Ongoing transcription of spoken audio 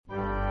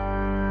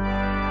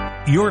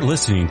You're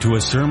listening to a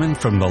sermon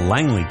from the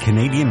Langley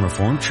Canadian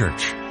Reformed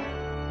Church.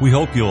 We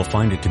hope you'll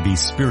find it to be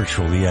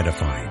spiritually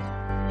edifying.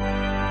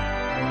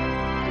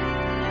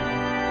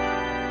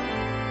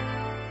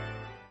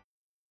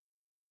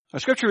 Our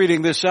scripture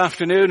reading this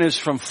afternoon is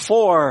from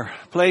 4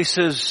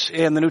 places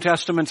in the New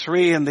Testament,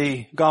 3 in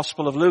the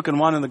Gospel of Luke and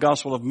 1 in the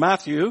Gospel of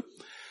Matthew.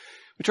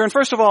 We turn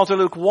first of all to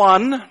Luke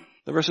 1,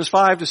 the verses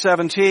 5 to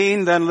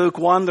 17, then Luke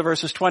 1, the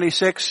verses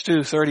 26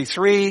 to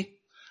 33,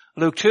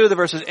 Luke 2, the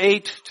verses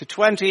 8 to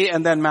 20,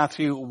 and then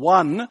Matthew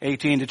 1,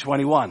 18 to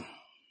 21.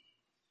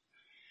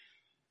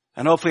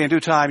 And hopefully in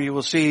due time you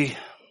will see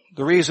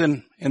the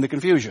reason in the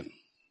confusion.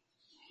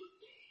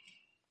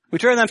 We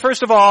turn then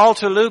first of all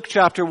to Luke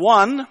chapter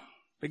 1,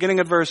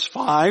 beginning at verse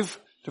 5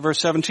 to verse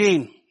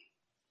 17,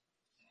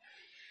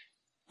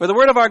 where the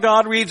word of our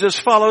God reads as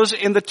follows: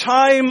 In the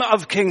time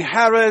of King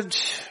Herod,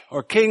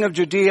 or king of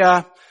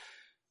Judea,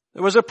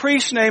 there was a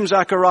priest named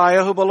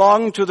Zechariah who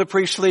belonged to the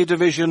priestly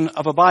division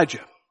of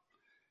Abijah.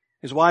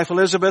 His wife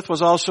Elizabeth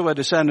was also a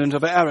descendant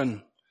of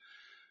Aaron.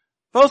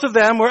 Both of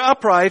them were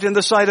upright in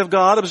the sight of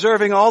God,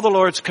 observing all the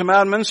Lord's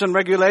commandments and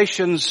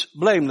regulations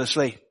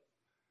blamelessly.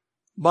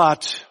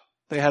 But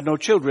they had no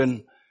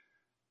children,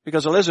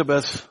 because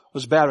Elizabeth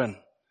was barren.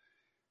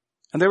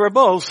 And they were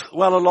both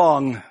well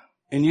along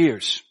in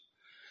years.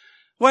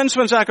 Once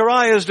when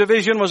Zechariah's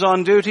division was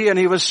on duty and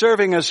he was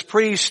serving as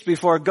priest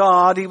before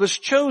God, he was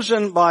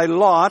chosen by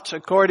lot,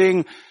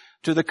 according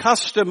to the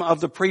custom of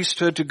the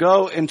priesthood, to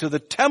go into the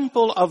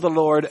temple of the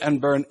Lord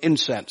and burn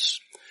incense.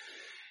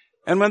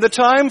 And when the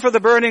time for the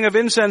burning of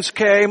incense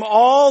came,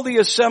 all the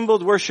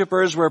assembled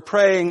worshippers were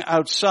praying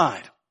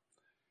outside.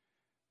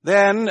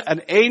 Then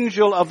an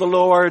angel of the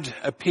Lord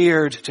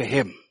appeared to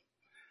him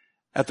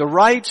at the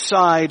right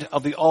side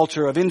of the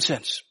altar of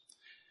incense.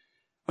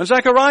 When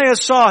Zechariah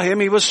saw him,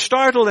 he was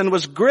startled and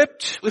was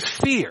gripped with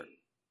fear.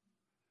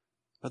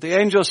 But the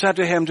angel said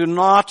to him, "Do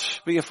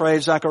not be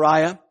afraid,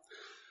 Zechariah.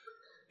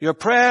 Your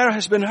prayer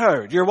has been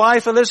heard. Your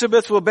wife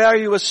Elizabeth will bear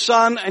you a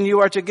son, and you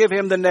are to give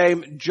him the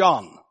name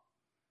John.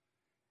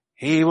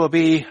 He will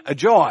be a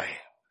joy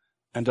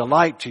and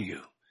delight to you,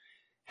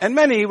 and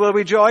many will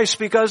rejoice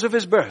because of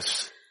his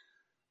birth,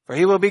 for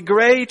he will be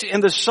great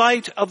in the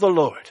sight of the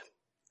Lord.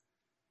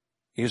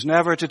 He is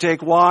never to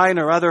take wine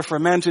or other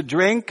fermented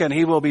drink, and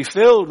he will be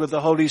filled with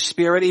the Holy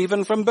Spirit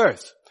even from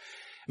birth.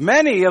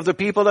 Many of the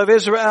people of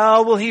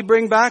Israel will he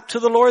bring back to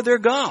the Lord their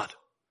God.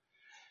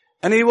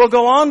 And he will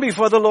go on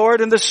before the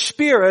Lord in the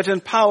spirit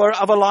and power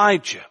of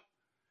Elijah,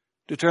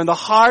 to turn the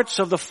hearts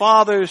of the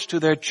fathers to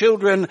their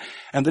children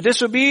and the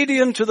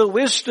disobedient to the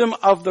wisdom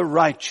of the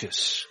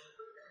righteous,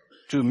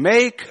 to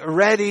make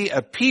ready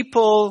a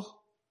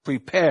people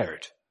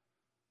prepared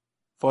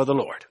for the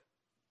Lord."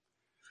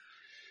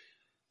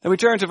 Then we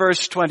turn to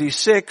verse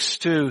 26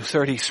 to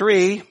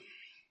 33.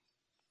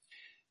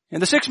 In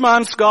the 6th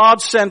month,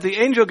 God sent the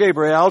angel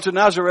Gabriel to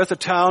Nazareth, a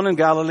town in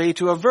Galilee,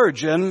 to a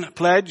virgin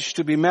pledged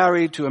to be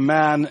married to a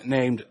man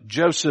named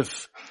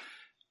Joseph,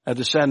 a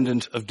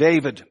descendant of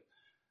David.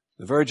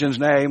 The virgin's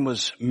name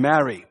was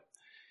Mary.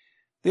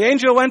 The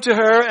angel went to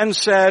her and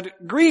said,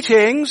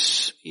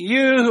 "Greetings,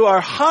 you who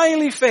are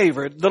highly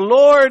favored. The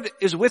Lord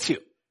is with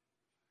you."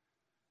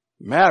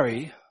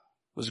 Mary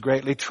was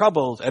greatly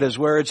troubled at his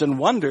words and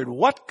wondered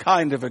what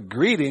kind of a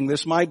greeting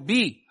this might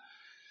be.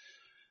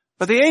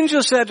 But the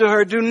angel said to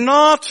her, "Do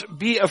not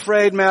be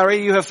afraid,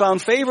 Mary. You have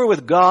found favor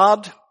with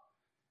God.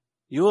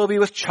 You will be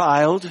with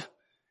child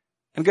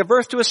and give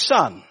birth to a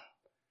son,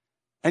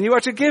 and you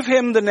are to give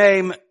him the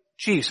name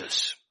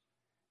Jesus.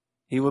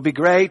 He will be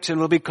great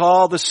and will be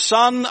called the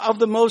Son of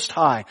the Most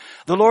High.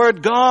 The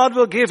Lord God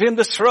will give him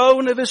the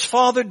throne of his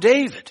father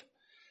David,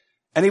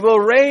 and he will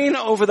reign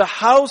over the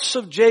house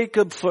of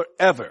Jacob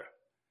forever.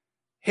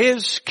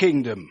 His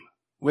kingdom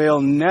will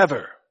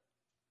never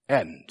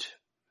end."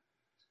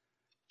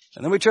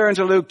 And then we turn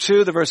to Luke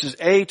 2, the verses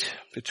 8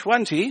 to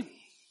 20.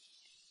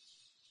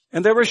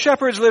 And there were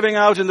shepherds living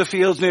out in the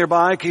fields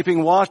nearby,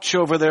 keeping watch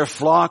over their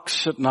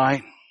flocks at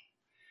night.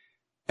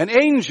 An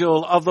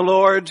angel of the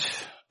Lord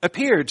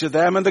appeared to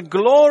them, and the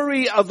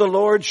glory of the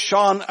Lord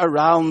shone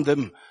around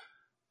them,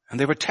 and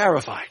they were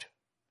terrified.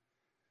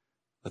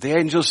 But the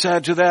angel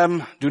said to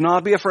them, "Do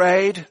not be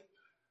afraid.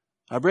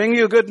 I bring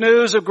you good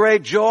news of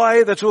great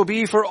joy that will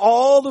be for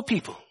all the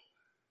people.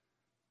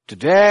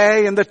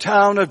 Today in the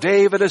town of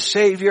David a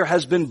Savior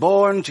has been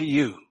born to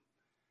you.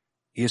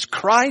 He is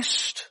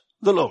Christ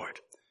the Lord.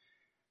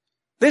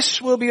 This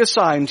will be a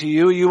sign to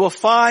you. You will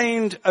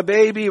find a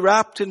baby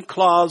wrapped in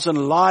cloths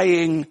and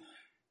lying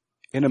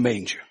in a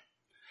manger."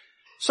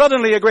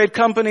 Suddenly a great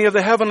company of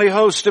the heavenly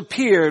host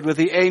appeared with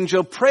the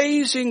angel,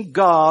 praising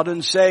God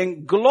and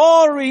saying,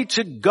 "Glory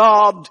to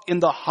God in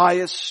the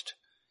highest,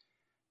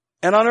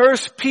 and on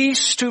earth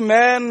peace to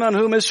men on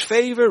whom his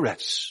favor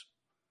rests."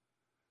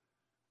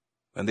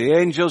 When the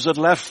angels had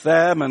left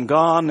them and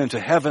gone into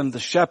heaven, the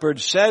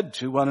shepherds said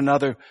to one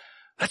another,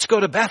 "Let's go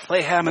to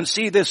Bethlehem and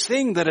see this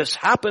thing that has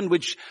happened,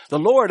 which the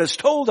Lord has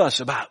told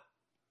us about."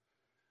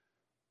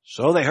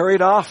 So they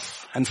hurried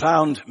off and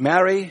found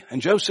Mary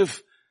and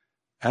Joseph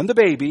and the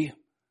baby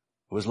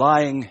who was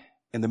lying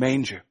in the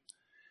manger.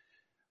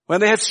 When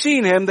they had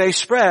seen him, they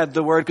spread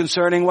the word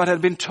concerning what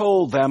had been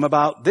told them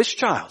about this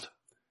child.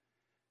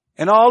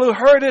 And all who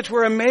heard it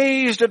were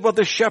amazed at what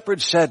the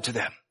shepherds said to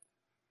them.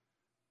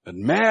 But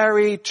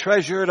Mary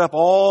treasured up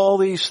all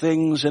these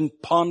things and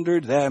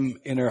pondered them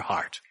in her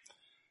heart.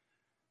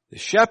 The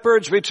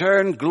shepherds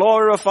returned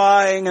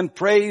glorifying and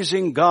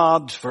praising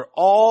God for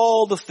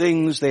all the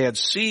things they had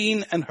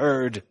seen and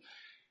heard,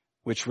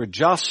 which were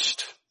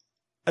just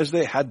as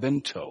they had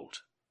been told.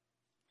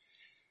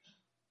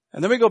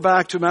 And then we go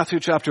back to Matthew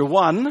chapter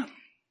 1,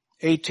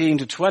 18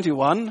 to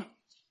 21.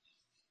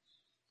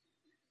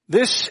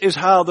 This is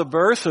how the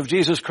birth of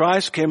Jesus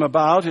Christ came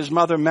about. His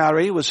mother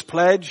Mary was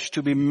pledged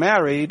to be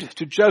married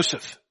to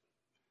Joseph.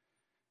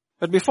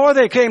 But before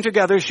they came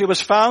together, she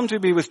was found to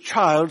be with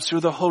child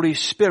through the Holy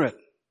Spirit.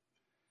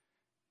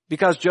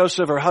 Because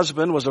Joseph, her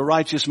husband, was a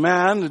righteous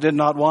man and did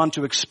not want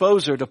to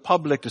expose her to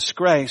public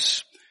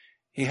disgrace,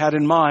 he had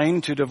in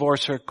mind to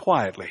divorce her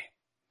quietly.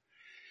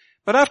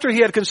 But after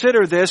he had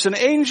considered this, an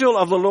angel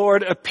of the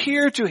Lord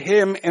appeared to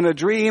him in a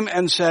dream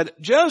and said,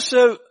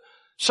 Joseph,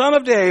 son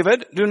of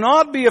David, do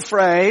not be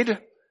afraid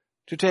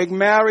to take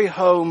Mary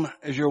home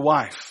as your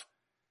wife,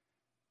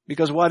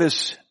 because what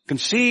is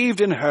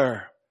conceived in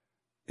her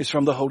is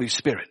from the Holy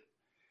Spirit.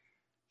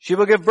 She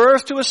will give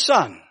birth to a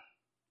son,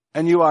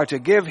 and you are to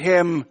give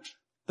him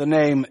the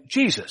name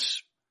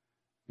Jesus,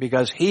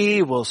 because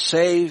he will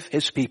save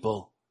his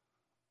people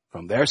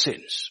from their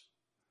sins.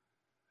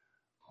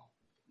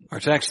 Our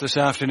text this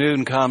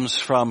afternoon comes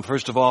from,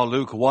 first of all,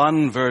 Luke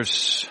 1,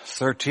 verse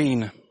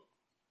 13.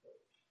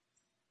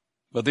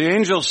 But the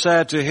angel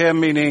said to him,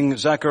 meaning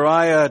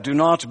Zechariah, do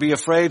not be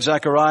afraid,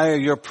 Zechariah,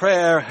 your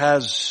prayer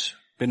has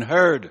been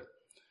heard.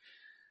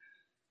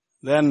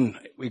 Then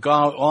we go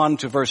on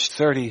to verse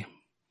 30.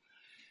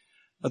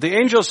 But the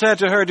angel said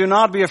to her, do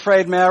not be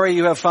afraid, Mary,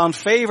 you have found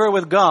favor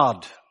with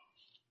God.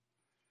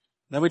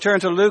 Then we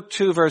turn to Luke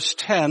 2, verse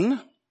 10.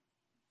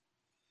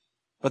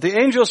 But the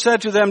angel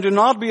said to them, do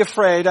not be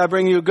afraid, I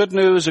bring you good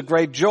news, a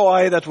great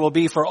joy that will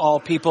be for all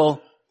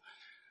people.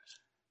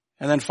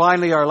 And then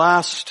finally our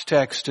last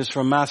text is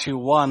from Matthew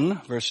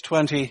 1, verse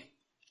 20.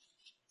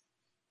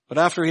 But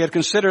after he had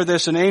considered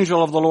this, an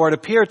angel of the Lord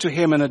appeared to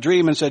him in a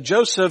dream and said,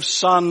 Joseph,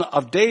 son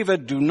of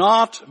David, do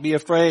not be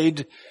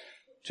afraid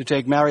to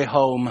take Mary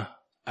home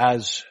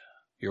as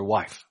your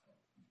wife.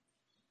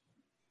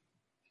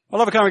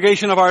 Beloved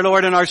congregation of our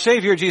Lord and our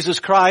Savior Jesus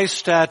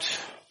Christ, at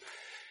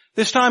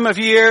this time of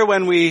year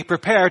when we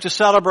prepare to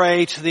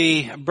celebrate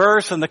the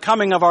birth and the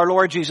coming of our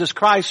Lord Jesus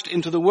Christ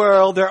into the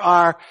world, there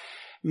are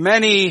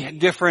many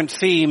different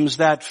themes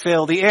that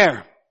fill the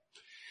air.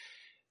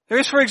 There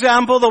is, for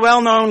example, the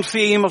well-known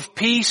theme of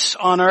peace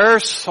on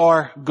earth,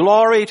 or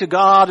glory to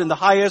God in the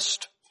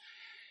highest.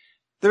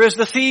 There is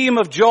the theme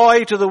of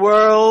joy to the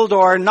world,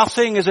 or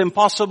nothing is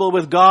impossible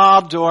with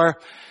God, or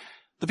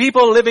the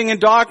people living in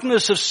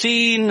darkness have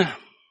seen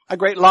a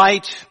great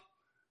light,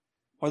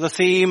 or the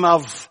theme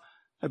of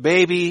a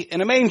baby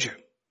in a manger.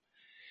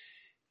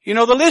 You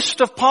know, the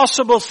list of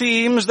possible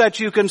themes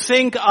that you can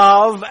think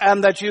of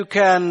and that you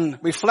can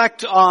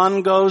reflect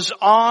on goes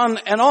on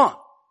and on.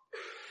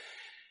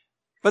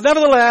 But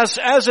nevertheless,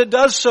 as it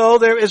does so,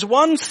 there is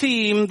one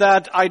theme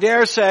that I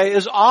dare say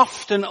is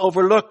often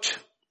overlooked.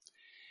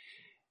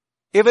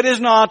 If it is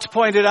not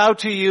pointed out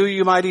to you,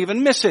 you might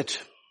even miss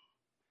it.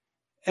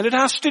 And it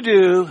has to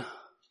do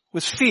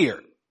with fear.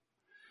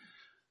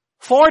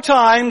 4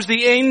 times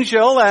the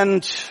angel,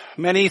 and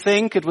many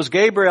think it was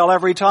Gabriel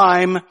every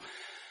time,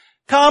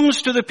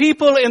 comes to the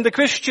people in the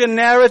Christian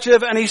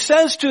narrative and he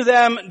says to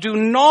them, do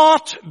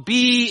not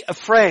be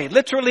afraid.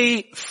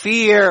 Literally,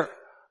 fear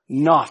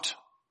not.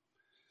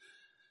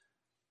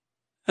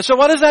 And so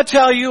what does that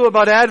tell you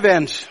about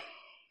Advent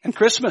and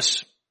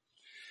Christmas?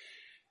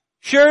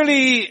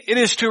 Surely it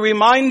is to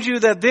remind you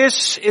that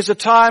this is a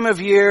time of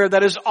year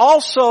that is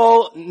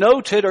also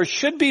noted, or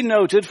should be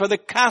noted, for the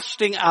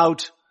casting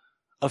out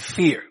of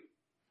fear.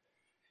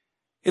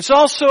 It's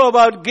also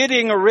about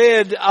getting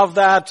rid of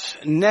that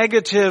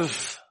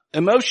negative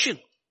emotion.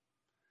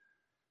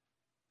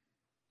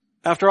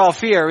 After all,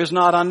 fear is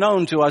not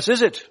unknown to us,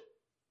 is it?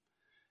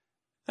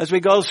 As we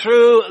go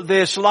through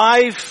this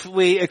life,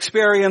 we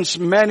experience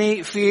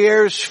many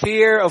fears: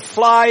 fear of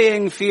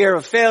flying, fear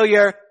of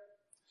failure,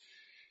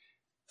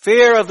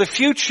 fear of the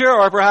future,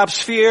 or perhaps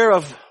fear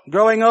of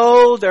growing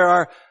old. There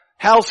are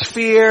health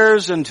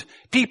fears and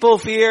people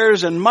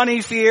fears and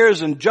money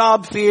fears and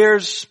job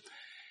fears.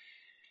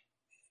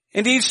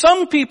 Indeed,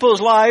 some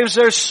people's lives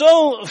are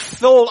so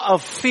full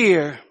of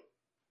fear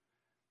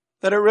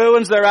that it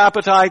ruins their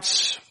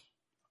appetites,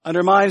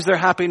 undermines their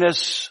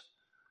happiness,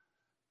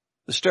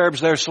 disturbs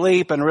their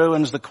sleep, and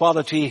ruins the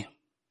quality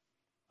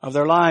of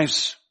their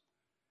lives.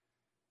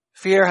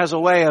 Fear has a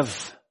way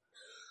of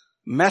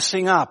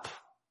messing up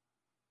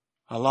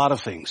a lot of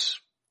things.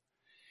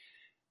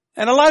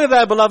 And in light of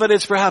that, beloved,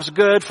 it's perhaps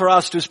good for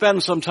us to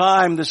spend some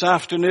time this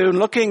afternoon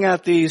looking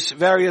at these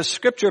various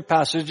scripture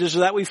passages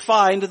that we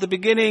find at the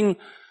beginning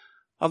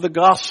of the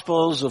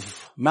Gospels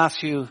of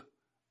Matthew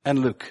and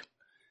Luke.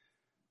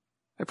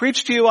 I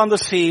preach to you on the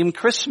theme,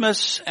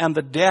 Christmas and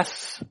the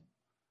Death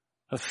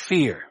of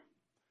Fear.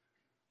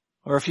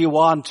 Or if you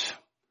want,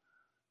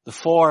 the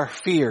 4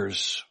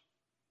 fears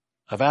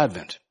of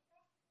Advent.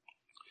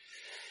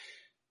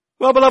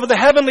 Well, beloved, the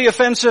heavenly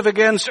offensive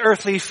against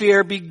earthly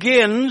fear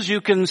begins,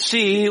 you can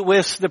see,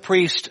 with the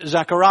priest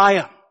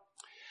Zechariah.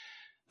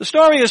 The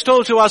story is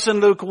told to us in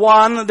Luke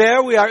 1.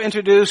 There we are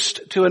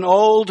introduced to an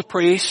old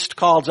priest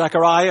called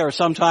Zechariah, or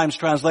sometimes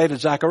translated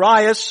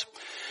Zacharias,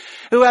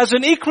 who has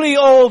an equally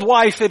old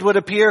wife, it would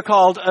appear,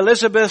 called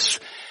Elizabeth,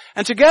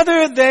 and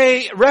together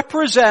they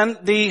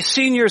represent the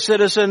senior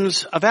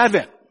citizens of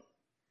Advent.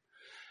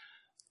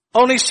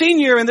 Only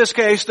senior in this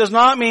case does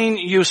not mean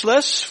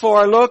useless,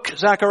 for look,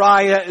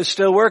 Zechariah is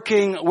still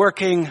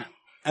working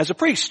as a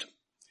priest.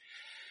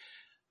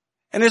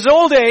 In his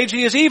old age,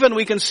 he is even,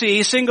 we can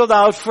see, singled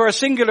out for a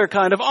singular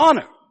kind of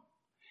honor.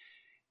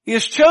 He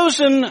is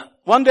chosen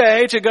one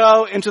day to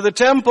go into the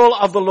temple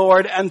of the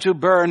Lord and to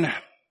burn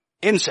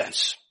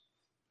incense.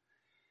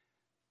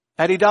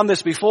 Had he done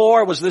this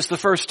before? Was this the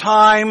first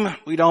time?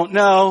 We don't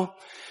know.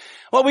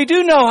 What we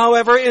do know,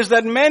 however, is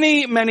that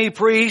many, many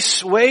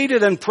priests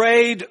waited and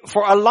prayed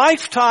for a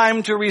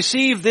lifetime to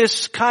receive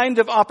this kind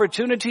of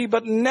opportunity,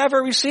 but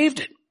never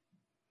received it.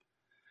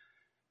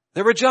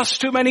 There were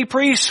just too many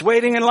priests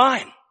waiting in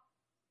line.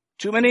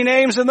 Too many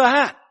names in the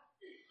hat.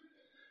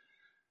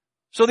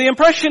 So the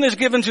impression is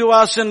given to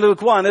us in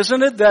Luke 1,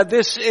 isn't it, that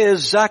this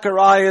is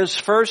Zechariah's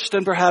first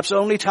and perhaps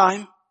only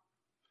time?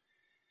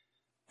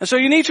 And so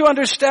you need to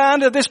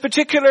understand at this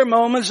particular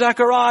moment,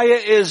 Zechariah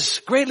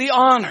is greatly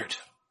honored.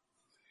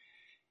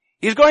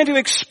 He's going to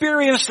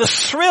experience the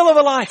thrill of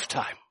a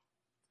lifetime.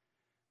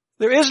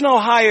 There is no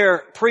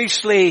higher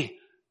priestly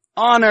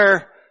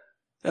honor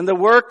than the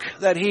work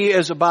that he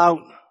is about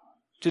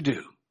to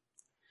do.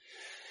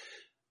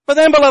 But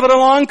then, beloved,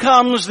 along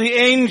comes the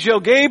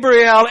angel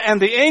Gabriel,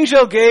 and the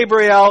angel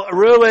Gabriel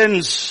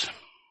ruins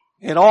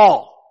it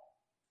all.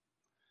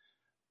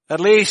 At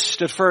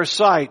least at first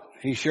sight,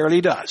 he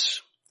surely does.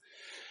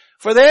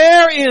 For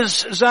there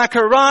is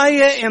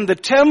Zechariah in the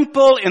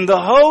temple, in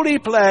the holy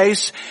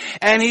place,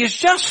 and he's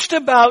just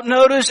about,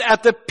 notice,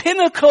 at the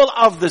pinnacle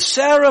of the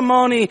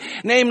ceremony,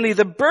 namely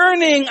the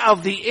burning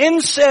of the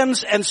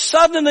incense, and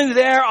suddenly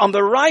there on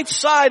the right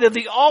side of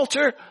the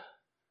altar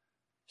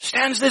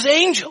stands this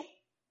angel.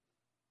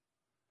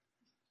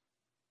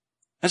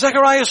 And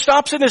Zechariah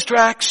stops in his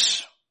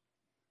tracks,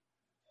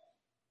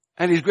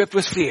 and he's gripped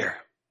with fear.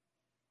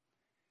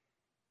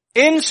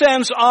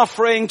 Incense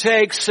offering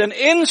takes an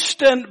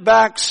instant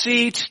back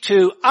seat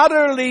to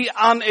utterly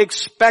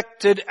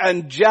unexpected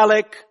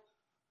angelic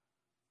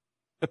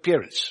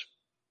appearance.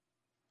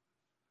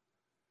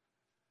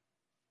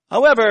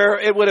 However,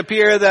 it would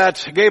appear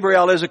that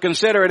Gabriel is a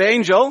considerate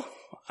angel.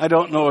 I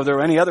don't know if there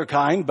are any other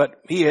kind, but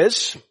he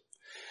is.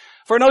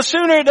 For no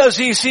sooner does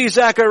he see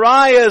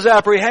Zechariah's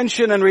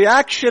apprehension and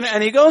reaction,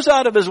 and he goes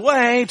out of his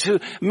way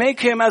to make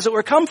him, as it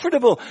were,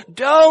 comfortable.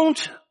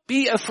 Don't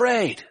be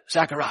afraid,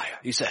 Zechariah,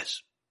 he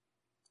says.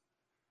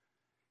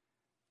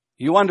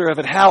 You wonder if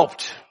it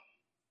helped.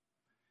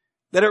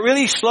 Did it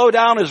really slow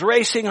down his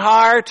racing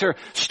heart or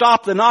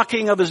stop the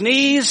knocking of his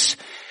knees?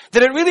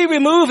 Did it really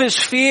remove his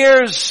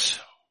fears?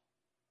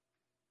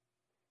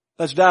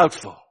 That's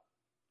doubtful.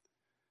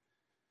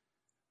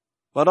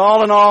 But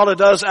all in all, it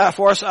does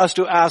force us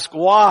to ask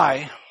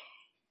why.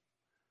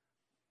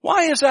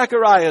 Why is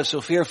Zechariah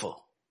so fearful?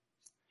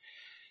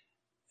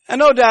 And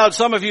no doubt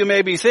some of you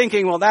may be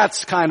thinking, well,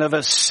 that's kind of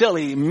a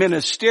silly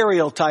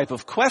ministerial type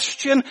of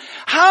question.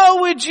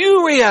 How would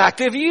you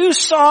react if you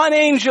saw an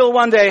angel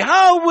one day?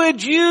 How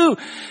would you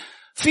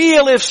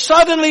feel if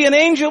suddenly an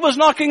angel was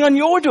knocking on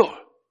your door?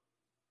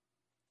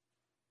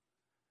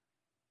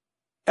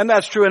 And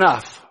that's true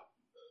enough.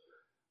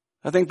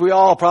 I think we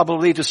all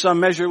probably to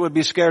some measure would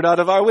be scared out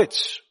of our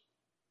wits.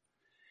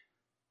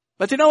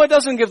 But you know, it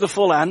doesn't give the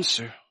full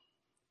answer.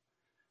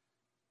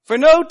 For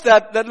note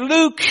that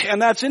Luke,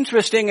 and that's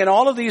interesting, in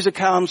all of these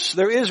accounts,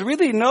 there is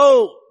really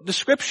no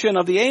description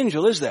of the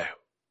angel, is there?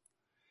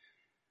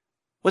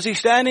 Was he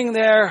standing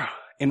there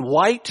in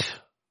white?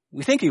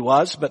 We think he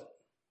was, but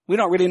we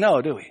don't really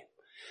know, do we?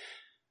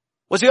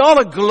 Was he all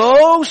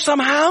aglow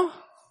somehow?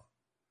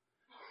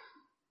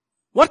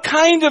 What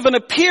kind of an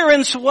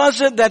appearance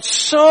was it that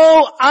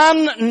so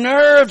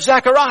unnerved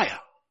Zechariah?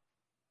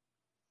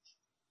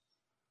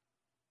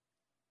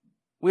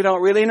 We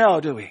don't really know,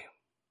 do we?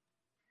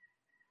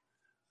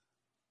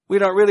 We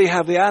don't really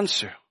have the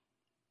answer.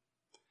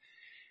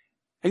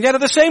 And yet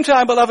at the same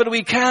time, beloved,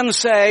 we can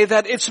say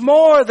that it's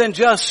more than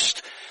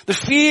just the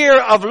fear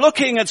of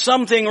looking at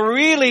something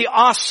really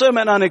awesome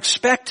and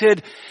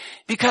unexpected,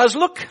 because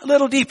look a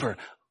little deeper.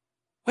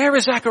 Where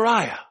is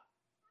Zechariah?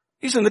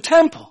 He's in the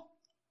temple.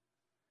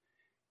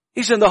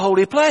 He's in the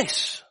holy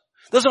place.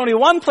 There's only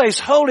one place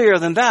holier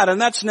than that, and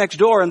that's next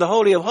door in the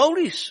Holy of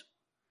Holies.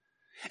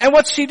 And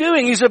what's he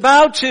doing? He's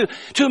about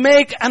to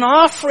make an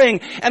offering.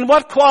 And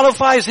what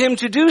qualifies him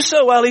to do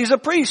so? Well, he's a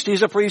priest.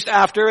 He's a priest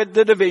after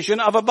the division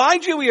of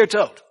Abijah, we are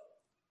told.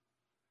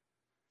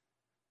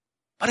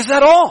 But is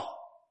that all?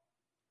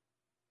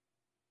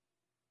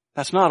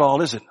 That's not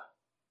all, is it?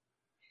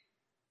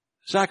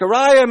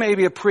 Zechariah may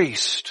be a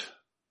priest,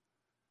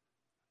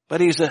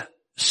 but he's a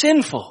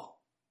sinful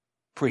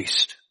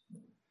priest.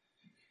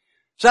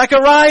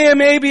 Zechariah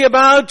may be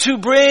about to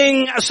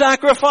bring a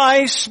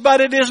sacrifice,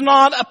 but it is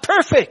not a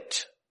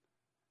perfect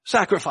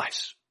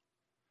sacrifice.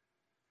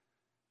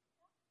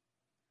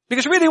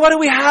 Because really, what do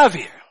we have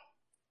here?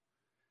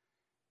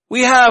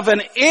 We have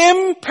an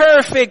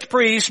imperfect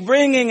priest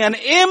bringing an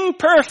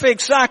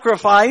imperfect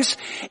sacrifice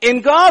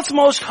in God's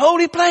most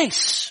holy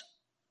place.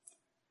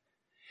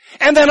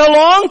 And then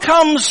along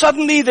comes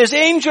suddenly this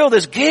angel,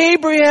 this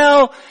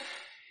Gabriel,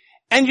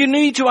 and you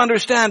need to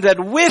understand that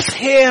with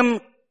him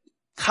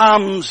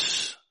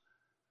comes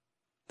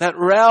that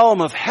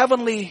realm of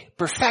heavenly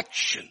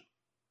perfection.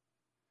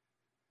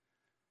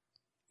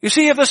 You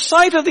see, if the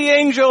sight of the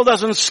angel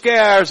doesn't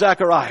scare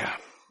Zechariah,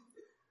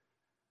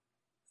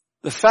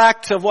 the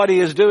fact of what he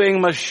is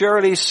doing must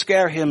surely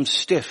scare him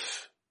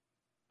stiff.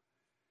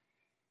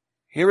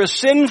 Here a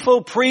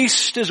sinful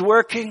priest is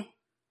working,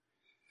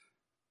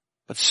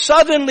 but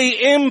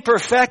suddenly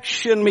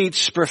imperfection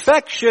meets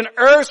perfection,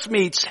 earth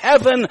meets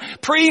heaven,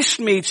 priest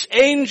meets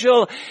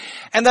angel,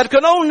 and that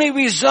can only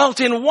result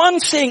in one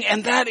thing,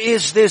 and that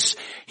is this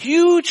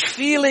huge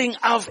feeling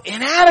of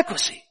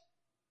inadequacy.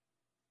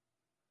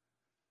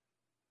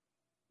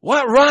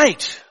 What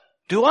right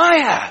do I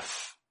have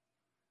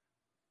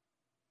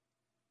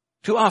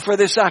to offer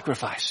this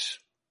sacrifice?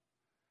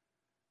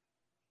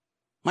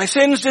 My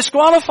sins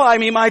disqualify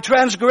me. My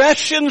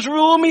transgressions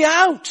rule me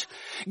out.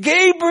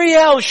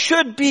 Gabriel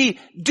should be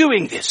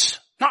doing this,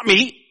 not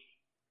me.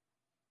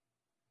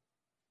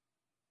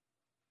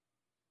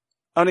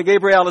 Only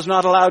Gabriel is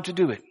not allowed to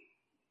do it.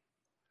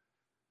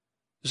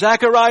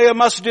 Zechariah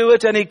must do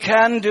it, and he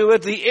can do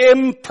it. The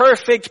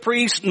imperfect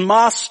priest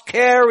must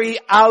carry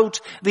out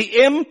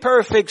the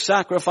imperfect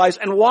sacrifice.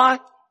 And why?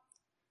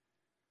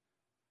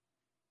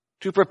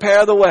 To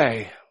prepare the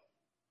way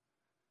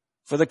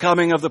for the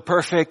coming of the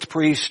perfect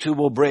priest who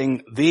will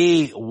bring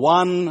the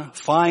one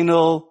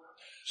final,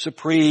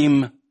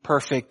 supreme,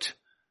 perfect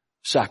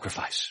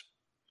sacrifice.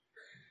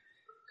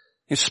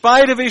 In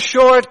spite of his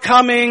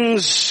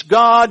shortcomings,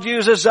 God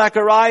uses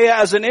Zechariah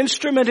as an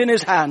instrument in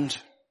his hand.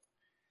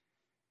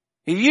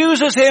 He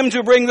uses him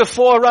to bring the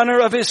forerunner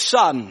of his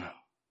son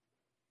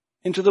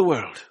into the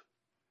world.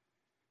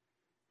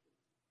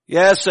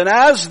 Yes, and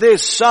as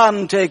this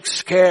son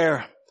takes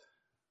care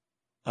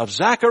of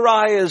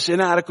Zechariah's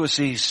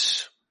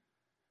inadequacies,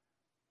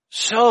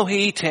 so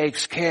he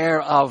takes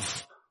care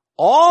of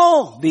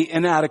all the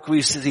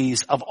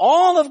inadequacies of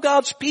all of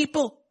God's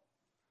people.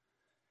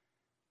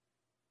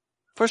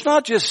 For it's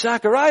not just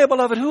Zechariah,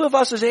 beloved. Who of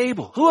us is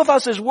able? Who of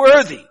us is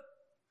worthy?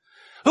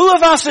 Who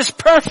of us is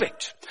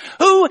perfect?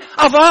 Who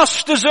of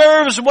us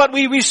deserves what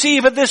we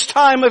receive at this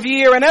time of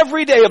year and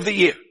every day of the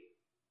year?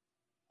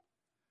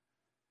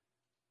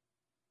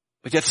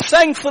 But yet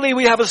thankfully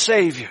we have a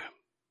Savior.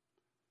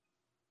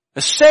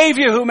 A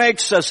Savior who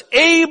makes us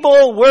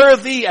able,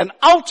 worthy, and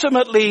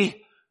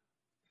ultimately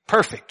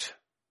perfect.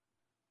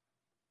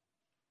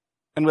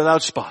 And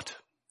without spot.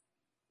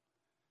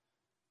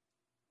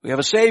 We have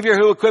a Savior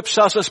who equips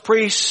us as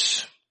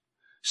priests,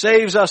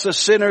 saves us as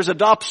sinners,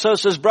 adopts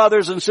us as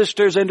brothers and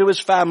sisters into his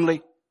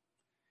family.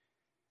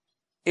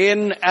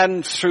 In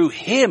and through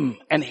him,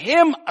 and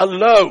him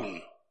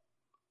alone,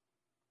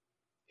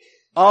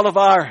 all of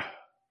our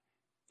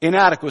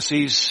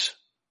inadequacies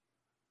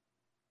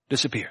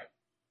disappear.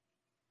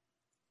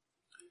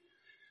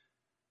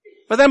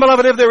 But then,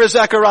 beloved, if there is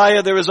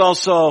Zechariah, there is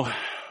also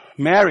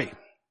Mary.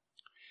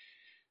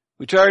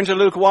 We turn to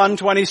Luke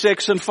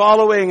 1:26 and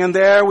following, and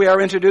there we are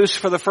introduced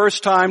for the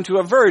first time to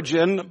a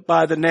virgin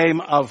by the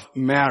name of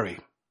Mary.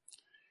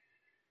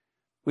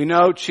 We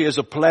note she is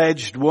a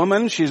pledged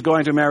woman. She's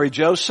going to marry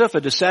Joseph,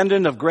 a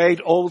descendant of great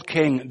old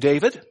King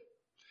David.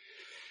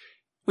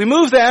 We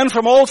move then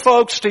from old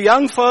folks to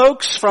young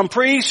folks, from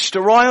priests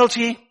to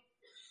royalty.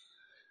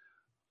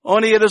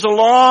 Only it is a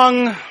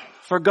long,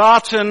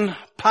 forgotten,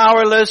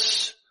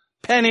 powerless,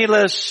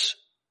 penniless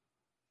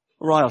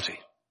royalty.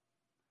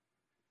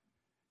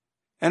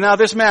 And now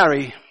this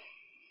Mary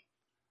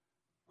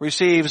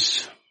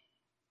receives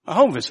a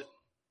home visit.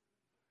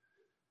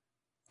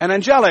 An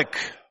angelic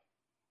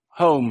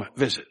home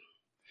visit.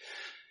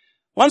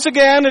 Once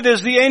again, it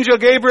is the angel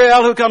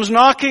Gabriel who comes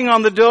knocking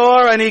on the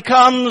door, and he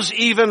comes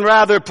even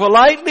rather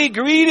politely.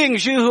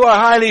 Greetings, you who are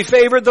highly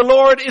favored. The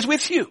Lord is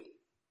with you.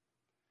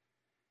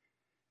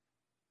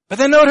 But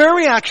then note her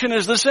reaction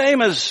is the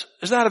same as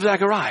that of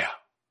Zechariah.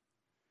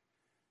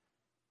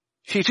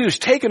 She too is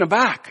taken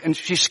aback and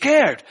she's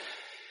scared.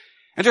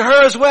 And to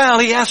her as well,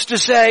 he has to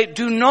say,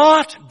 do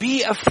not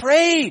be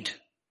afraid,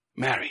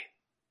 Mary.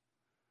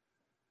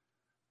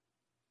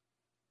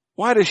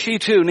 Why does she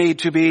too need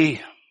to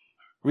be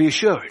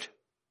reassured?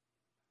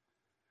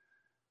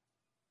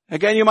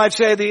 Again, you might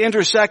say the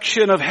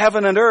intersection of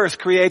heaven and earth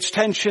creates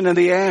tension in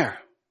the air.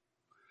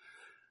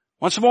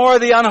 Once more,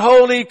 the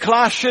unholy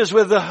clashes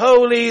with the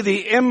holy,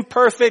 the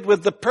imperfect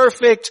with the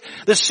perfect,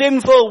 the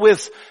sinful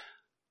with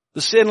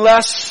the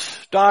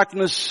sinless,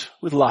 darkness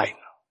with light.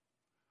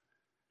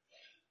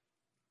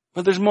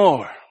 But there's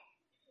more.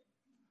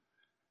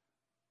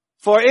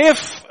 For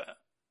if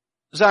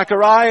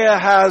Zechariah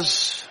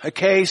has a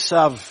case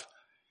of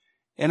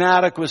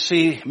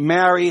inadequacy,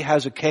 Mary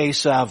has a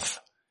case of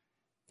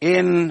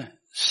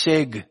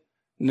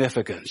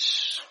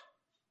insignificance.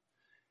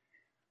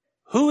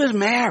 Who is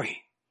Mary?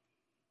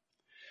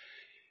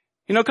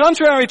 You know,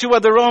 contrary to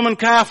what the Roman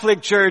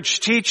Catholic Church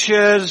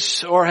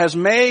teaches or has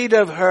made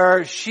of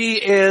her, she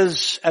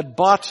is at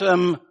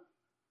bottom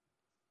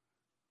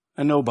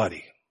a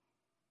nobody.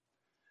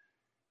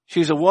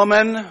 She's a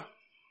woman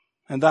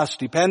and thus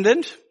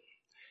dependent.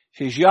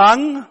 She's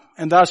young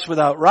and thus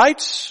without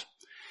rights.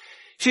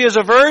 She is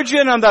a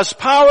virgin and thus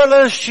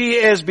powerless. She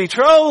is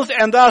betrothed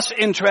and thus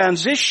in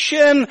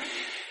transition.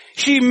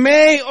 She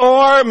may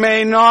or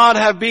may not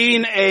have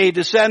been a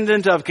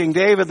descendant of King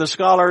David. The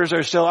scholars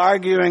are still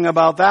arguing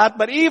about that.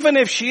 But even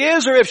if she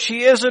is or if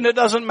she isn't, it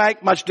doesn't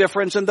make much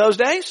difference in those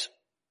days.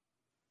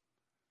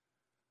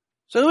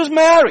 So who's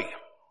Mary?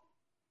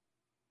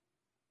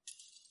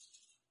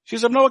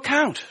 She's of no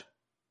account.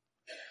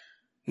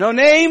 No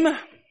name,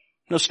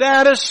 no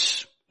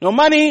status, no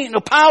money, no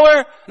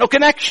power, no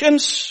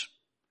connections.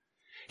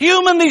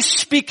 Humanly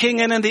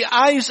speaking, and in the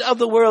eyes of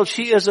the world,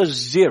 she is a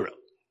zero.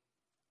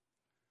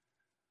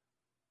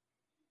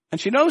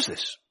 And she knows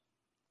this.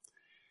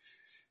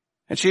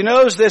 And she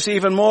knows this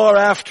even more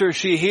after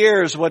she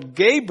hears what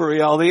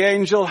Gabriel, the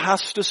angel,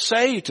 has to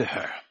say to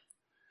her.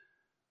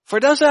 For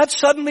does that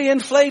suddenly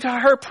inflate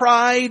her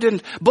pride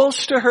and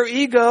bolster her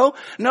ego?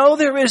 No,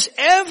 there is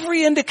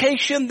every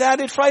indication that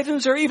it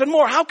frightens her even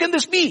more. How can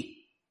this be?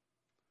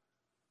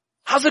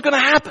 How's it going to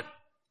happen?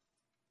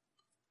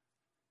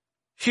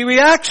 She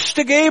reacts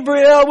to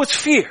Gabriel with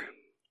fear.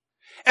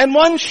 And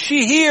once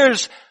she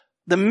hears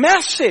the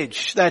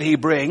message that he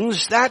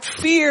brings, that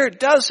fear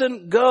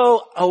doesn't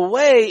go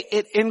away.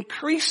 It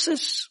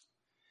increases.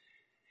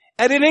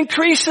 And it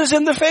increases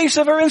in the face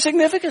of her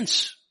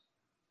insignificance.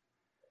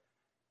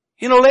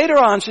 You know, later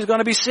on she's going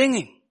to be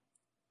singing.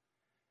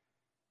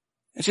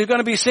 And she's going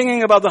to be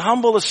singing about the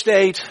humble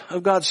estate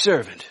of God's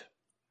servant.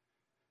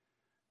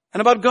 And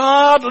about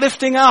God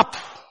lifting up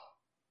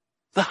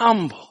the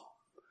humble,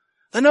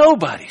 the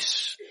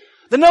nobodies,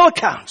 the no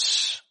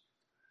accounts.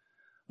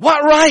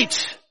 What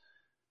right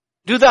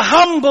do the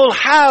humble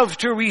have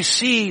to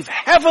receive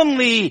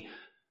heavenly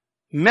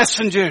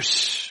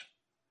messengers,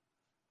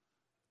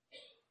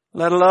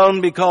 let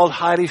alone be called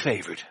highly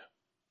favored?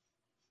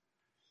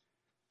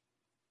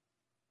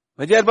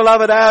 But yet,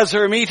 beloved, as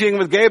her meeting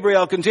with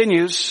Gabriel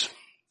continues,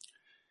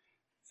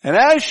 and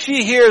as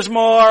she hears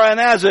more, and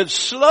as it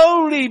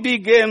slowly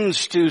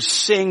begins to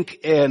sink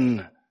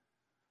in,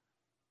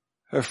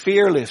 her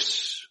fear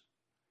lifts.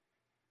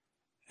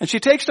 And she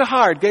takes to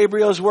heart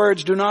Gabriel's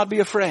words, do not be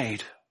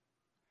afraid.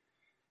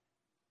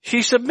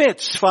 She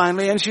submits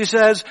finally and she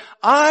says,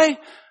 I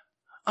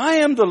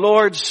am the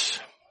Lord's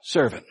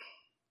servant.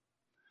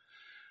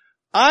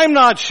 I'm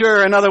not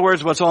sure, in other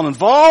words, what's all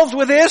involved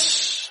with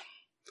this.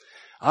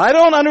 I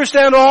don't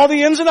understand all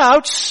the ins and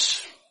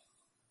outs.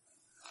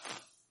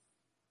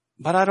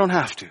 But I don't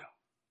have to.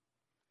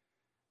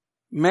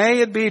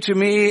 May it be to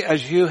me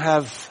as you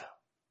have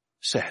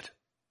said.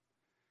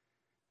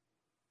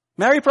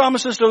 Mary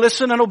promises to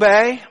listen and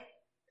obey,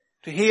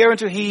 to hear and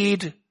to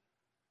heed,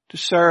 to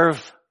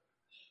serve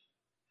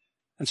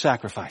and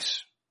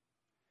sacrifice.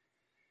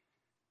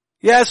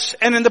 Yes,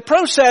 and in the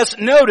process,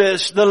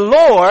 notice the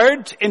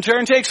Lord in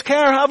turn takes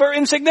care of her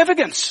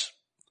insignificance.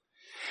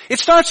 It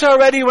starts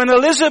already when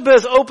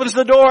Elizabeth opens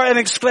the door and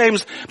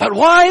exclaims, but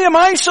why am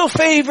I so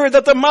favored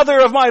that the mother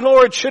of my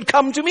Lord should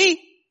come to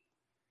me?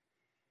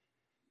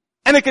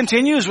 And it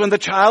continues when the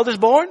child is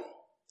born,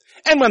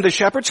 and when the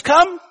shepherds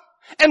come,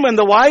 and when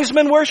the wise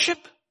men worship.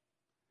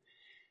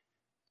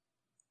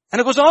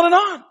 And it goes on and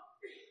on.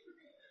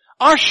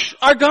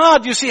 Our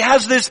God, you see,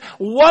 has this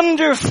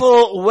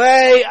wonderful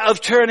way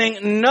of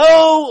turning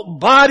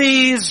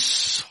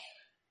nobodies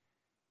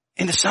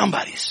into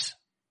somebodies.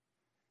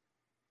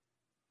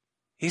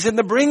 He's in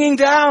the bringing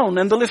down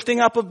and the lifting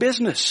up of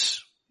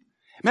business.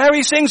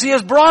 Mary sings, he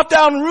has brought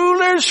down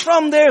rulers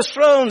from their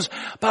thrones,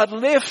 but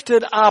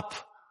lifted up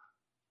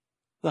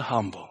the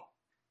humble.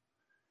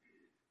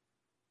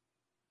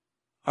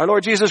 Our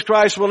Lord Jesus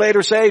Christ will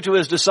later say to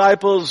his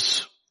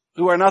disciples,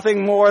 who are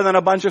nothing more than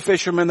a bunch of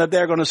fishermen, that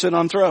they're going to sit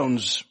on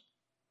thrones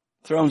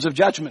of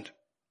judgment.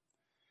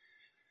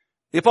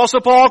 The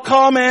Apostle Paul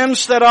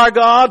comments that our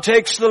God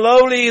takes the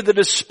lowly, the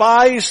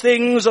despised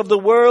things of the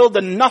world,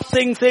 the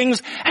nothing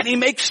things, and he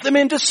makes them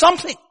into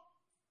something.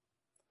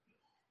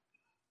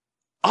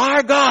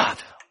 Our God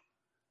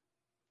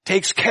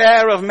takes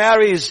care of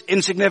Mary's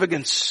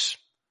insignificance,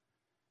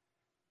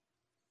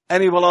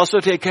 and he will also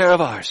take care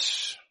of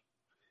ours.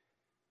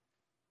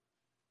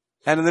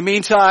 And in the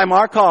meantime,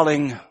 our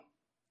calling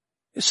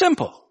is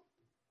simple.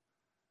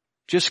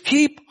 Just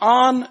keep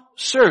on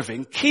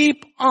serving,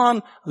 keep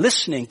on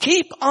listening,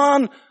 keep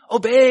on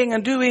obeying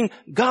and doing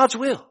God's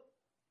will.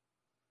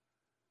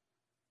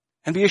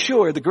 And be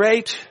assured the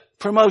great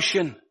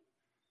promotion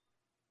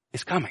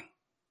is coming.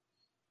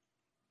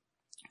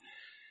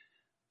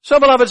 So,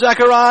 beloved,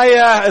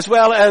 Zechariah as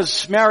well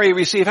as Mary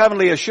receive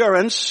heavenly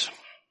assurance.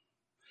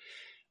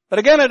 But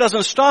again, it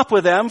doesn't stop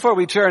with them, for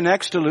we turn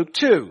next to Luke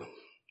 2.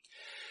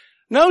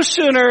 No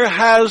sooner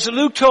has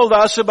Luke told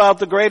us about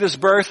the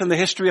greatest birth in the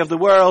history of the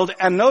world,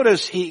 and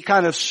notice he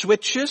kind of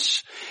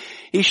switches.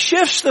 He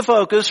shifts the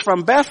focus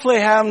from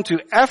Bethlehem to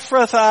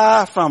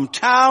Ephrathah, from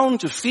town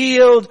to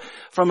field,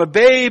 from a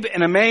babe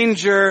in a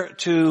manger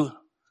to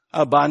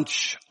a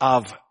bunch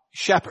of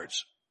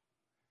shepherds.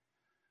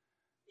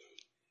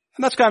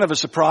 And that's kind of a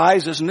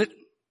surprise, isn't it?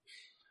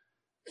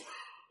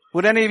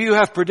 Would any of you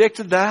have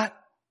predicted that?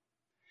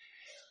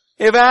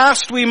 If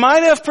asked, we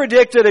might have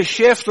predicted a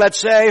shift, let's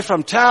say,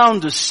 from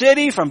town to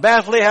city, from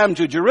Bethlehem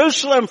to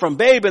Jerusalem, from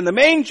babe in the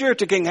manger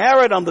to King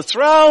Herod on the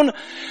throne,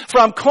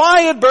 from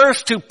quiet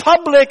birth to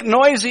public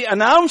noisy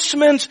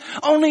announcement,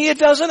 only it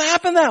doesn't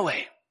happen that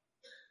way.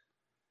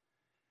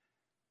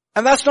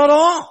 And that's not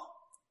all.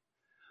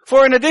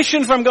 For in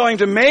addition from going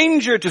to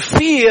manger to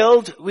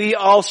field, we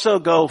also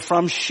go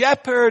from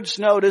shepherds,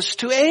 notice,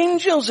 to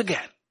angels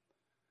again.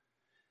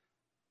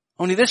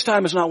 Only this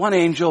time it's not one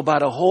angel,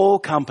 but a whole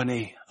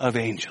company of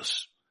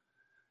angels.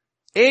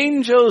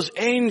 Angels,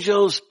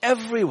 angels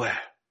everywhere.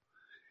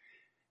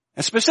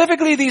 And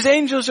specifically, these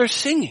angels are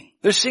singing.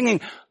 They're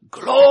singing,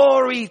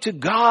 glory to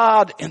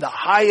God in the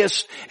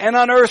highest, and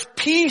on earth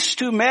peace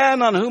to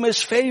men on whom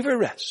his favor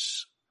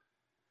rests.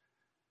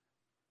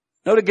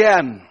 Note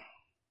again,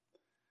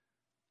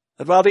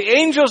 that while the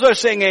angels are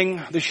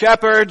singing, the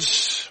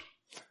shepherds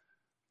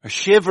are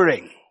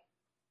shivering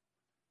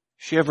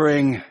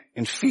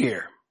in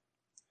fear.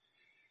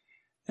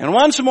 And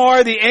once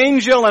more, the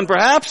angel, and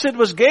perhaps it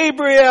was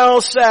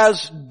Gabriel,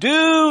 says,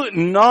 do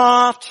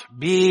not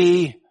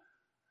be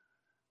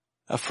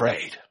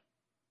afraid.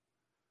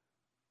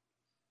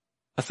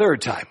 A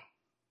third time.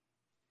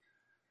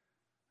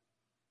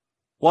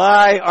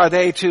 Why are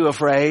they too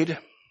afraid?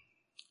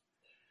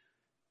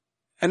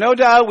 And no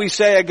doubt we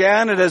say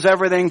again, it has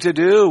everything to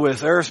do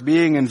with earth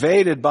being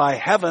invaded by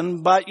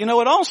heaven, but it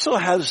also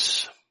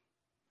has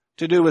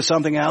to do with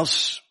something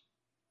else.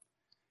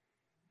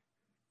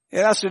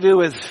 It has to do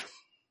with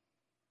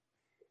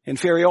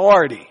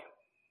inferiority.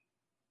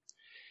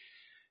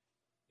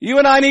 You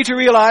and I need to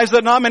realize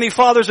that not many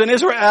fathers in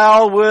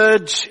Israel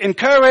would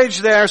encourage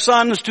their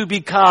sons to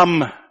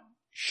become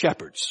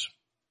shepherds.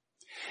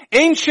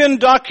 Ancient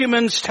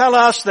documents tell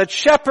us that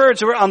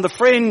shepherds were on the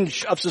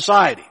fringe of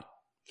society.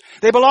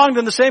 They belonged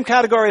in the same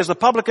category as the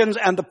publicans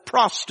and the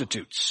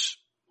prostitutes.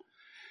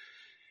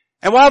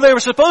 And while they were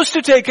supposed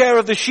to take care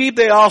of the sheep,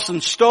 they often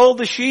stole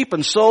the sheep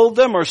and sold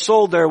them, or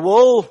sold their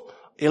wool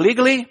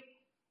illegally,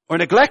 or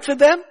neglected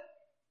them.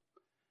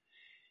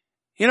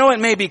 It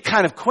may be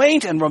kind of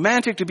quaint and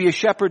romantic to be a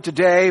shepherd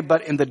today,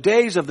 but in the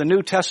days of the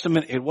New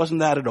Testament, it wasn't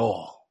that at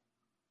all.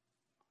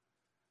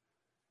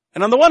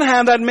 And on the one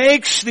hand, that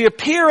makes the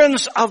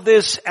appearance of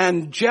this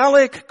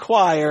angelic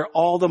choir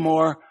all the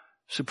more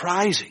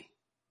surprising.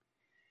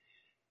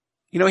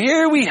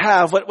 Here we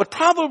have what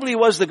probably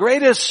was the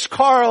greatest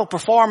choral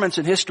performance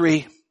in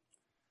history,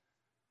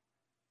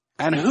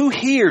 and who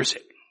hears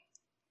it?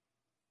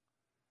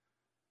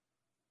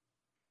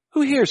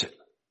 Who hears it?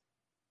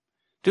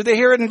 Do they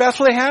hear it in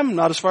Bethlehem?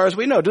 Not as far as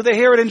we know. Do they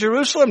hear it in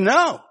Jerusalem?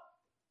 No.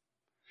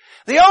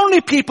 The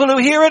only people who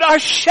hear it are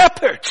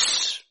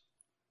shepherds.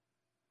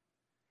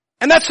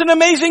 And that's an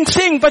amazing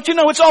thing, but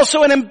it's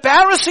also an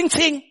embarrassing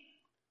thing.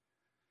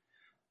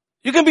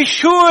 You can be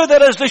sure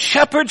that as the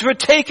shepherds were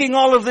taking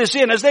all of this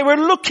in, as they were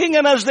looking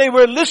and as they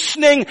were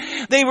listening,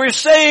 they were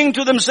saying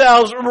to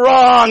themselves,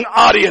 wrong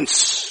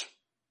audience.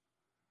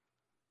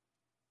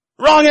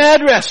 Wrong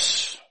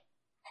address.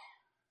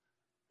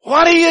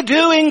 What are you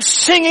doing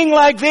singing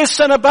like this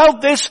and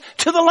about this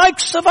to the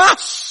likes of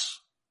us?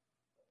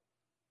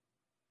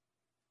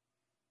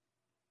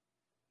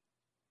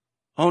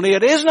 Only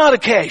it is not a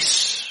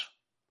case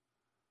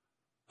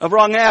of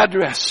wrong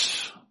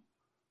address,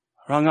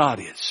 wrong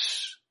audience.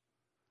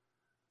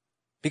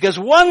 Because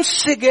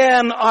once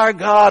again, our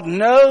God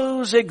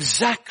knows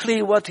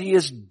exactly what He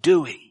is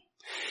doing.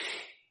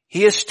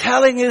 He is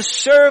telling His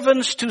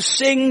servants to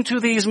sing to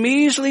these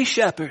measly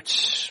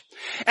shepherds.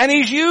 And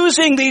He's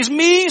using these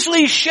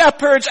measly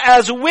shepherds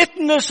as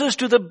witnesses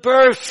to the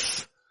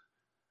birth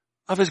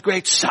of His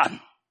great Son.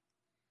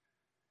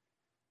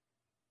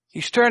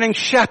 He's turning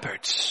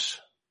shepherds,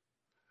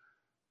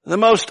 the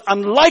most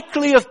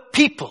unlikely of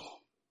people,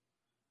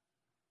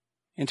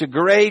 into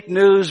great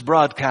news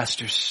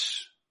broadcasters.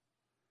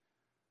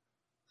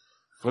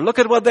 Well, look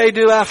at what they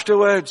do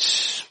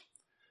afterwards.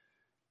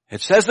 It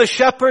says the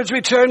shepherds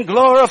returned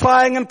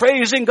glorifying and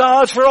praising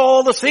God for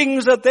all the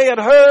things that they had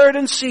heard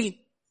and seen.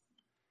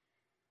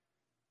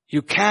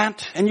 You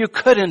can't and you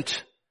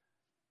couldn't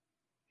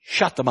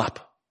shut them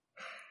up.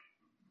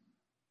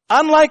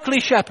 Unlikely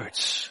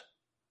shepherds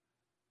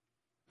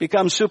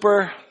become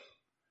super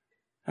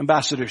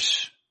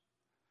ambassadors.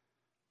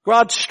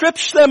 God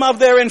strips them of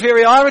their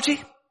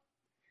inferiority.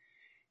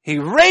 He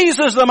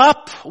raises them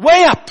up,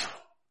 way up,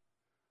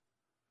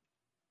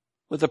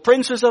 with the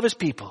princes of His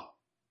people.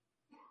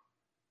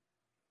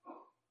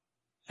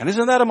 And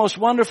isn't that a most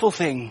wonderful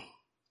thing?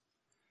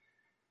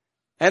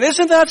 And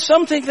isn't that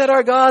something that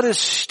our God is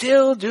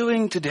still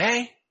doing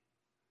today?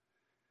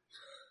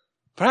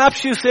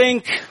 Perhaps you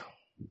think,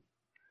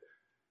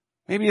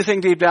 maybe you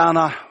think deep down,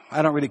 I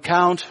don't really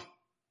count.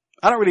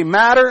 I don't really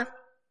matter.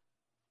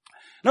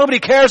 Nobody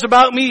cares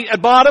about me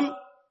at bottom.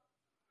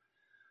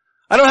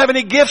 I don't have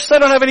any gifts. I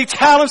don't have any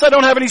talents. I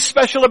don't have any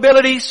special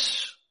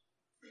abilities.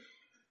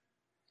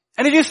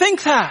 And if you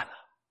think that,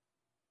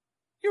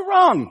 you're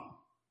wrong.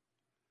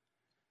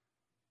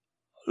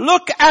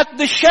 Look at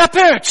the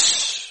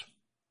shepherds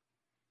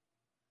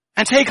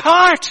and take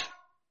heart.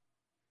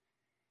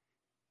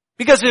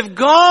 Because if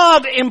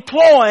God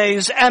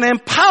employs and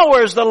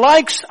empowers the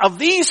likes of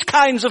these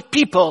kinds of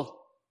people,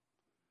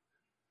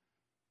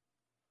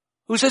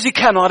 who says he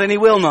cannot and he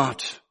will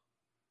not,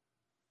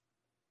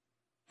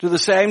 do the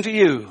same to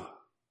you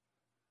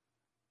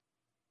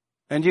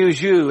and use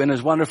you in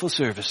his wonderful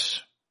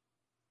service.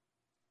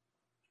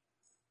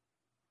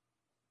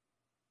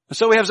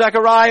 So we have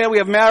Zechariah, we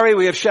have Mary,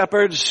 we have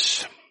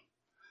shepherds,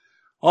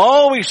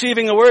 all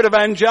receiving a word of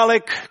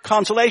angelic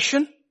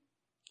consolation.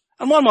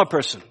 And one more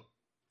person,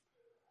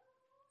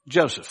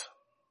 Joseph.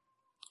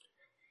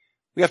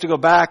 We have to go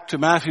back to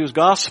Matthew's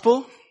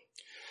Gospel.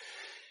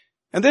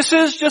 And this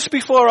is just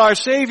before our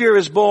Savior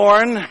is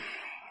born.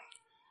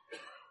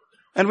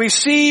 And we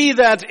see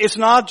that it's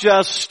not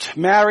just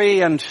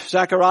Mary and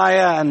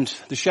Zechariah and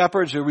the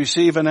shepherds who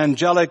receive an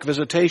angelic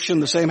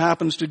visitation. The same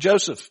happens to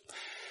Joseph.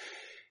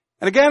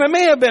 And again, it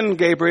may have been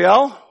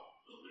Gabriel.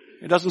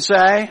 It doesn't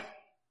say.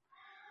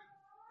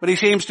 But he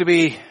seems to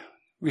be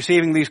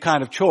receiving these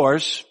kind of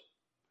chores.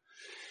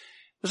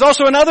 There's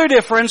also another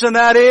difference, and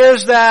that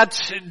is that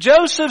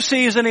Joseph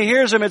sees and he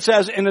hears him, it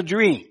says, in a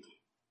dream.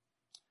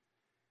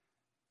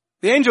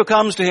 The angel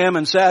comes to him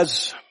and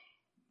says,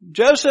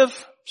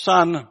 Joseph,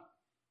 son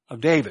of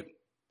David.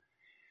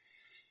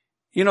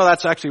 You know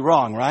that's actually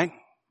wrong, right?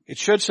 It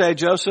should say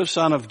Joseph,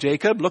 son of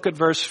Jacob. Look at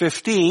verse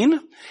 15.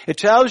 It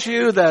tells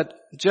you that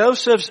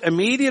Joseph's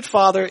immediate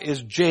father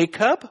is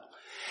Jacob.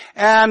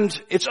 And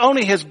it's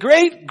only his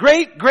great,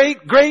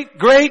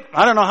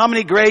 I don't know how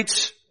many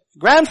greats,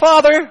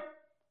 grandfather,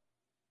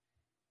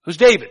 who's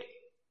David.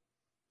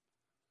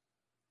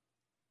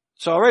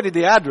 So already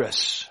the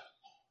address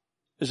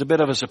is a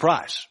bit of a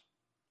surprise.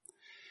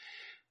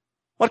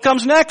 What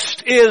comes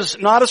next is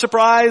not a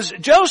surprise.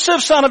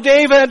 Joseph, son of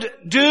David,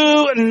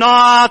 do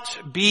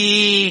not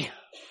be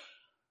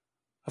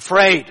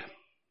afraid.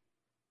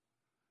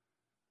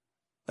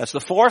 That's the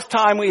fourth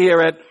time we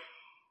hear it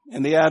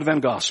in the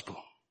Advent Gospel.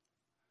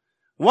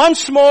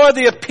 Once more,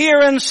 the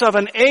appearance of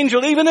an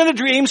angel, even in a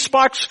dream,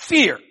 sparks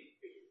fear.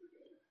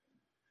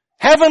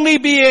 Heavenly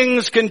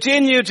beings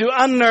continue to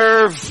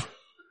unnerve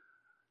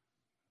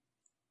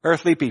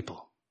earthly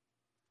people.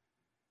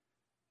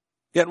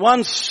 Yet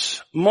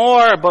once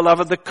more,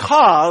 beloved, the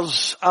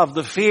cause of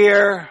the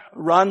fear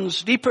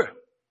runs deeper.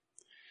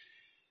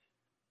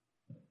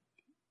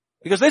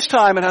 Because this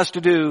time it has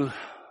to do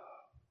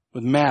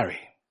with Mary.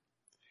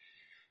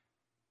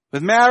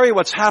 With Mary,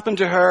 what's happened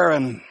to her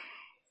and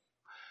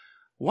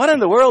what in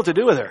the world to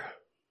do with her?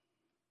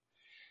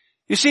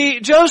 You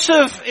see,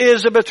 Joseph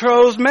is a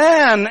betrothed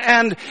man,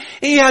 and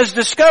he has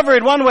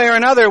discovered one way or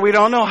another, we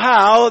don't know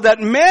how,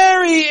 that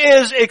Mary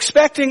is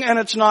expecting and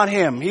it's not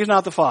him. He's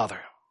not the father.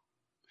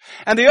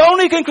 And the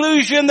only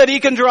conclusion that he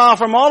can draw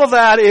from all of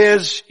that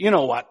is, you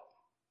know what?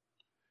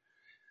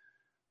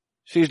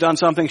 She's done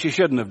something she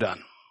shouldn't have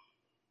done.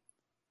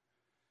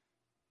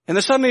 And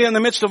then suddenly in the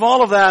midst of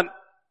all of that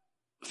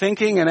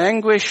thinking and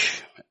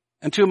anguish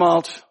and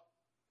tumult,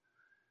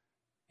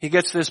 he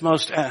gets this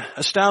most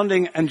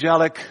astounding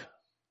angelic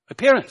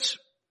appearance.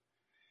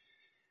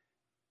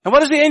 And what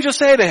does the angel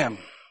say to him?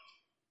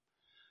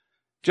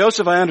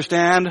 Joseph, I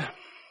understand.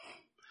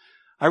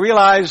 I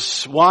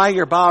realize why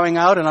you're bowing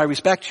out, and I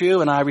respect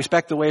you, and I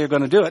respect the way you're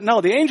going to do it.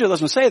 No, the angel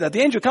doesn't say that. The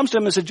angel comes to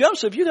him and says,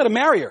 Joseph, you got to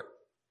marry her.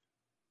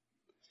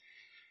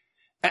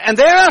 And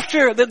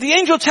thereafter, the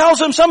angel tells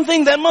him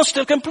something that must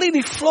have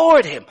completely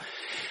floored him.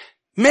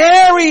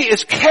 Mary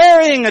is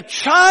carrying a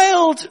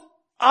child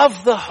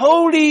of the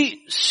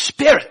Holy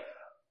Spirit.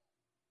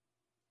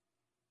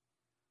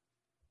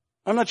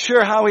 I'm not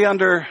sure how he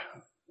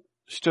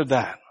understood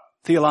that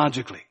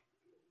theologically.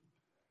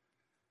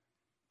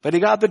 But he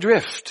got the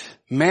drift.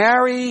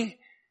 Mary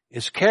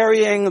is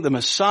carrying the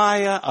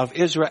Messiah of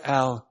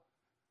Israel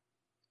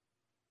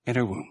in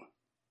her womb.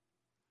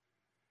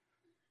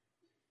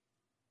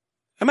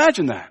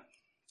 Imagine that.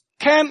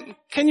 Can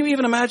you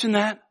even imagine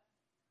that?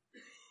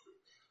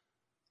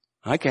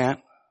 I can't.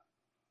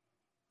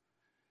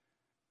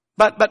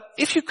 But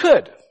if you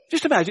could,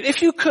 just imagine,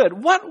 if you could,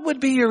 what would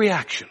be your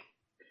reaction?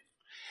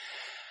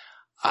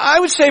 I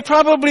would say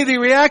probably the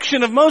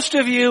reaction of most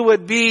of you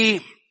would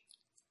be,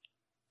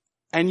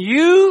 and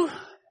you,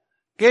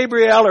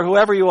 Gabriel or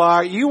whoever you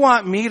are, you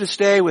want me to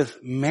stay with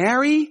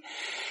Mary?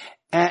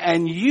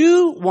 And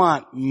you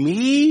want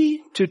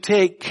me to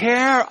take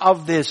care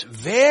of this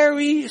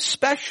very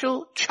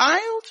special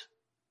child?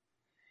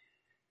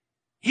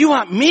 You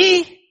want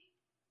me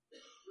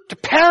to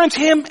parent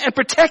him and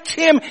protect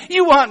him.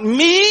 You want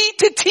me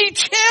to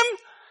teach him?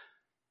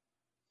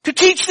 To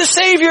teach the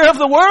Savior of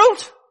the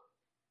world?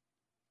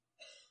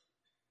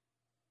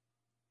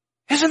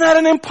 Isn't that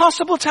an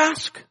impossible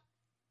task?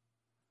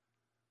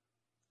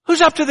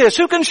 Who's up to this?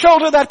 Who can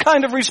shoulder that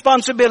kind of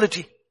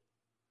responsibility?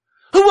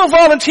 Who will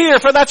volunteer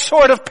for that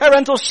sort of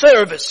parental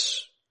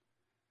service?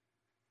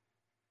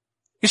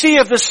 You see,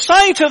 if the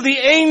sight of the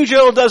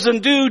angel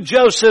doesn't do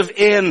Joseph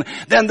in,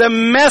 then the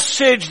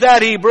message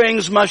that he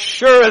brings must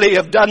surely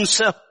have done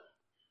so.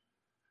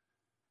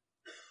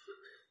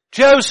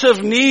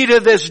 Joseph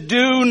needed this,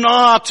 do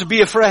not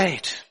be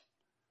afraid.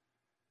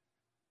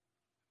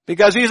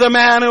 Because he's a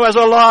man who has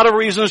a lot of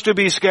reasons to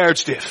be scared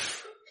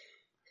stiff.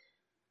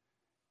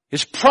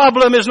 His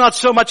problem is not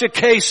so much a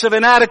case of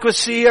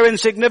inadequacy or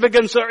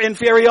insignificance or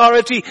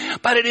inferiority,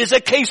 but it is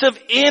a case of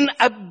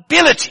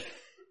inability.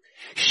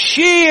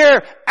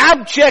 Sheer,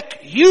 abject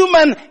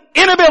human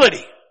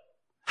inability.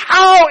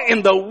 How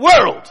in the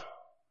world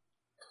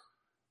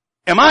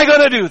am I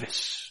going to do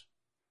this?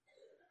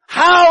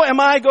 How am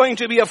I going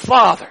to be a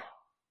father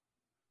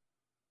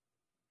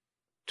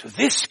to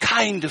this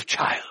kind of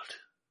child?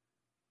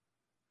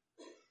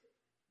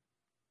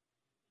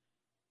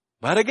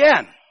 But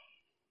again,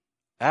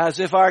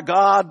 as if our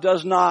God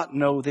does not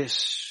know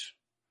this.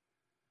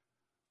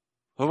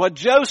 But what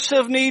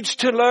Joseph needs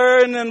to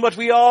learn and what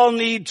we all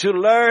need to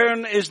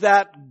learn is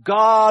that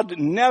God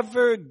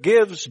never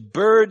gives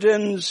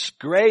burdens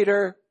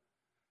greater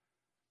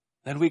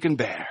than we can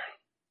bear.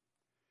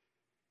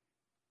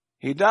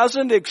 He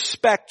doesn't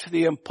expect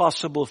the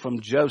impossible from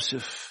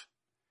Joseph.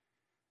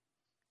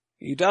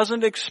 He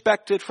doesn't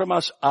expect it from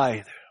us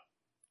either.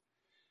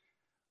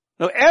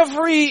 Now,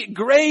 every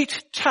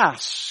great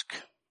task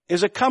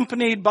is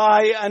accompanied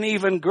by an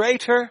even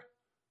greater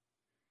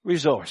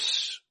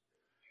resource.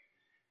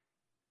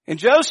 In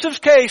Joseph's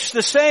case,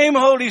 the same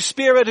Holy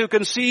Spirit who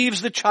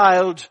conceives the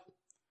child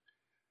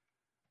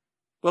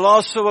will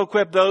also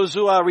equip those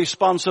who are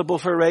responsible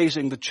for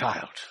raising the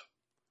child.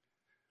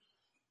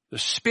 The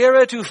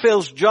Spirit who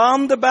fills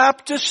John the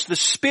Baptist, the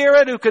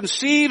Spirit who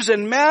conceives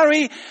in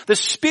Mary, the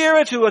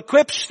Spirit who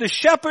equips the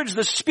shepherds,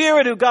 the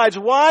Spirit who guides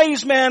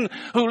wise men,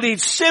 who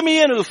leads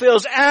Simeon, who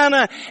fills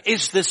Anna,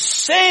 is the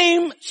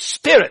same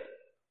Spirit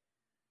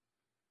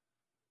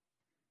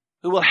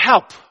who will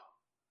help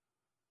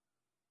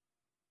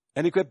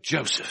and equip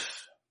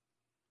Joseph.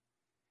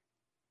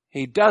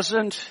 He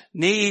doesn't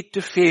need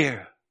to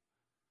fear,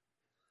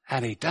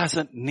 and he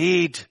doesn't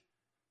need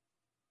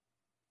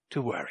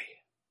to worry.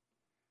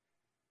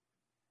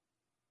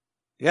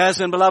 Yes,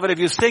 and beloved, if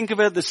you think of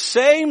it, the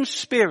same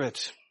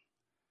Spirit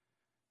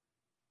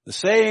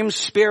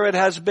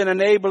has been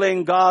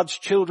enabling God's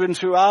children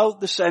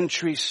throughout the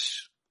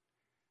centuries.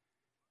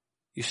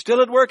 He's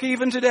still at work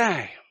even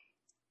today.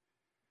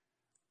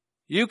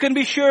 You can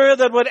be sure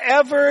that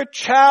whatever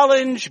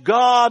challenge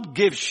God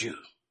gives you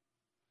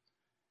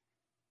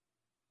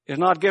is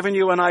not given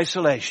you in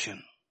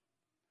isolation.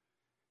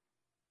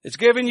 It's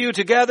given you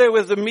together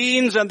with the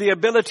means and the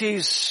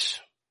abilities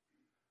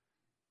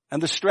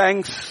and the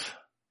strength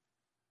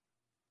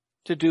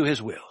to do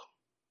His will.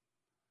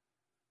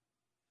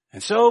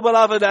 And so,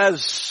 beloved,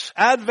 as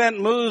Advent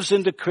moves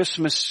into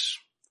Christmas,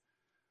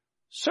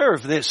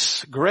 serve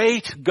this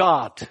great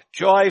God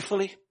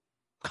joyfully,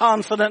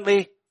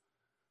 confidently,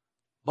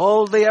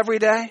 boldly every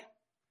day.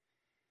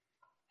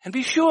 And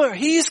be sure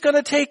He's going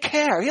to take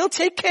care. He'll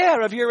take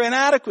care of your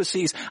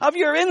inadequacies, of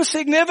your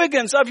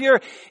insignificance, of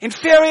your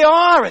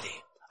inferiority,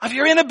 of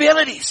your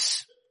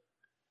inabilities.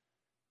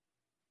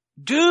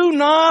 Do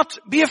not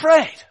be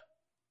afraid.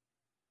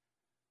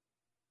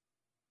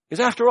 Is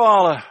after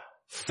all a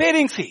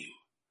fitting theme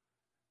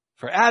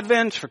for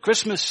Advent, for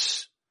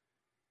Christmas,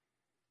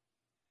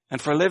 and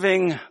for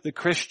living the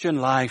Christian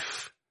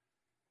life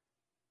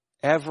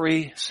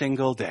every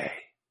single day.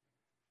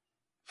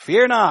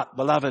 Fear not,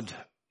 beloved.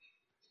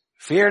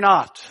 Fear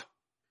not.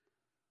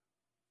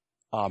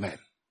 Amen.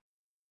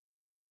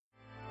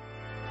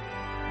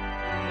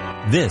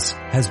 This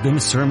has been a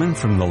sermon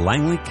from the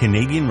Langley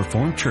Canadian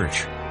Reformed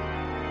Church.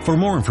 For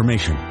more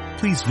information,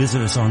 please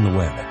visit us on the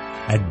web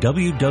at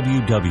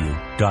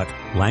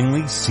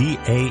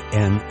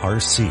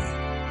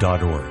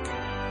www.langleycanrc.org.